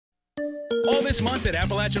All this month at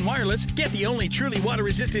Appalachian Wireless, get the only truly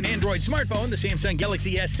water-resistant Android smartphone, the Samsung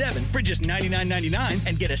Galaxy S7, for just $99.99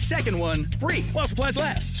 and get a second one free while supplies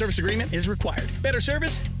last. Service agreement is required. Better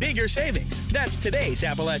service, bigger savings. That's today's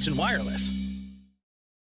Appalachian Wireless.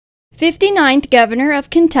 59th Governor of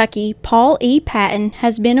Kentucky, Paul E. Patton,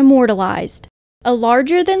 has been immortalized. A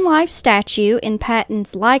larger-than-life statue in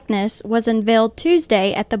Patton's likeness was unveiled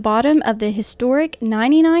Tuesday at the bottom of the historic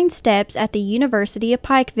 99 steps at the University of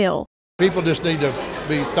Pikeville. People just need to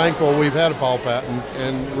be thankful we've had a Paul Patton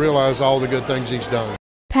and realize all the good things he's done.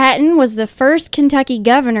 Patton was the first Kentucky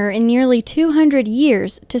governor in nearly 200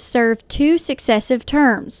 years to serve 2 successive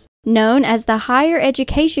terms. Known as the Higher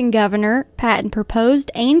Education Governor, Patton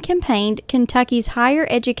proposed and campaigned Kentucky's Higher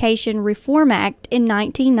Education Reform Act in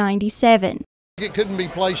 1997. It couldn't be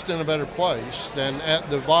placed in a better place than at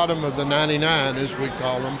the bottom of the 99, as we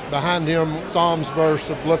call them. Behind him, Psalm's verse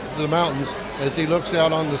of "Look to the mountains," as he looks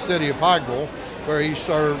out on the city of Pikeville, where he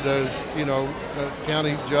served as, a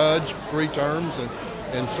county judge 3 terms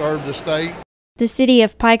and served the state. The city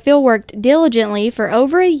of Pikeville worked diligently for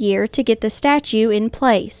over a year to get the statue in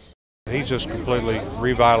place. He's just completely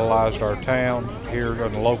revitalized our town here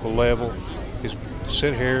on the local level. He's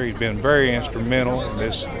been very instrumental in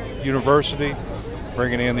this university,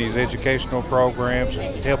 bringing in these educational programs,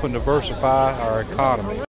 helping diversify our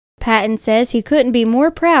economy. Patton says he couldn't be more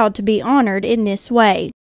proud to be honored in this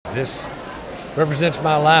way. This represents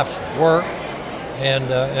my life's work,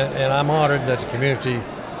 and I'm honored that the community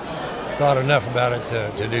thought enough about it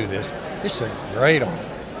to do this. It's a great honor.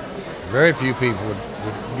 Very few people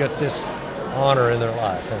would get this honor in their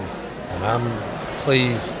life, and I'm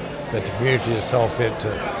pleased that the community is so fit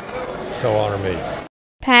to so honor me.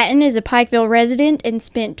 Patton is a Pikeville resident and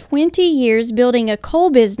spent 20 years building a coal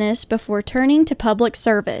business before turning to public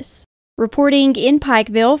service. Reporting in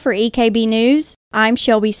Pikeville for EKB News, I'm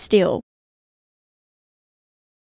Shelby Steele.